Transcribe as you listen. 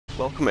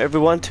Welcome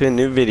everyone to a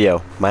new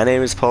video. My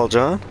name is Paul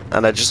John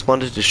and I just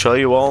wanted to show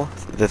you all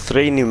the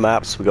 3 new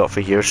maps we got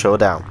for Hero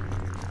Showdown.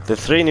 The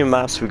 3 new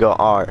maps we got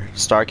are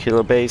Star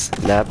Killer Base,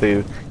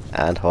 Naboo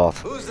and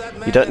Hoth.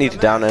 You don't need to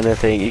down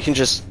anything, you can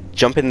just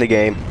jump in the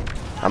game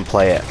and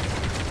play it.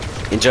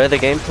 Enjoy the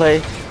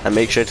gameplay and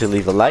make sure to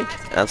leave a like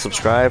and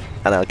subscribe,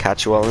 and I'll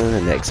catch you all in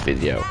the next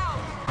video.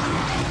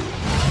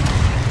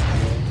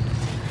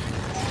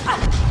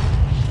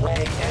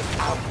 Ray is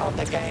out of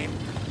the game.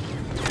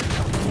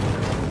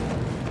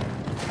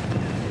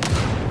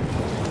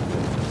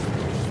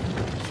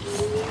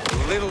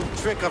 Little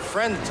trick a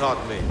friend taught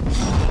me.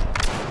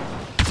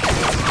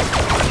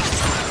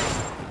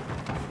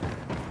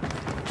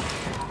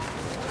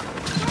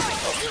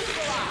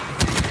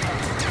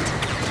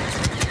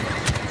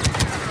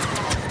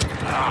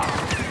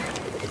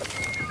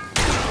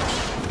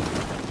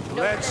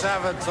 Let's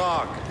have a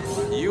talk,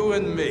 you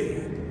and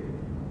me.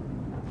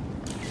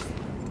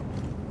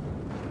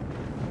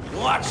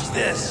 Watch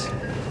this.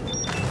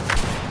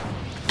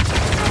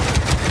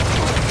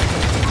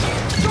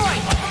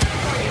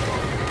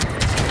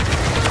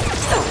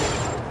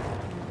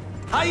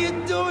 How you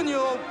doing, you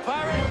old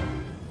pirate?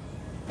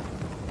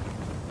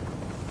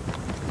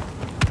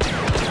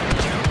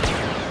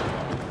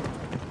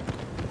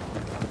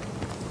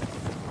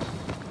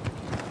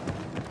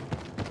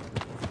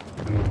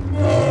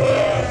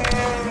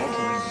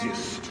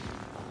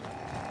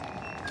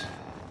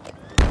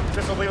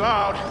 This'll be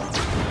loud.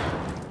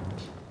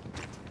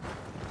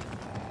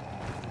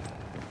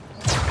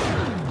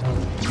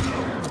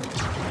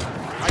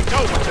 I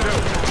know what to do.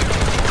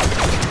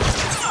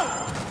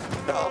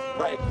 Don't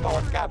break for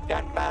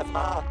Captain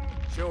Phasma.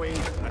 Chewie,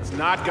 that's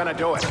not gonna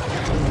do it.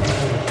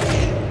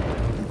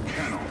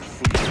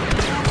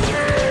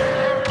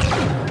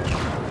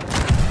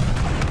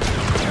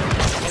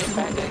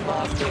 Defending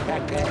lost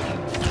detected.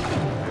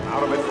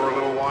 Out of it for a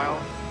little while.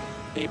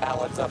 The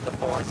balance of the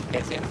Force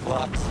is in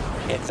flux.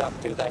 It's up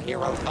to the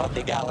heroes of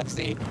the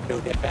galaxy to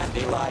defend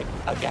the light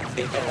against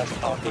the villains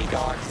of the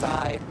dark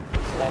side.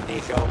 Let the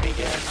show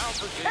begin.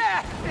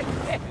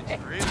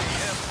 It's really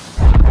him.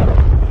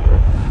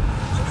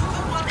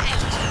 One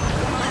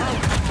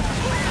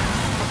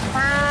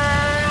out.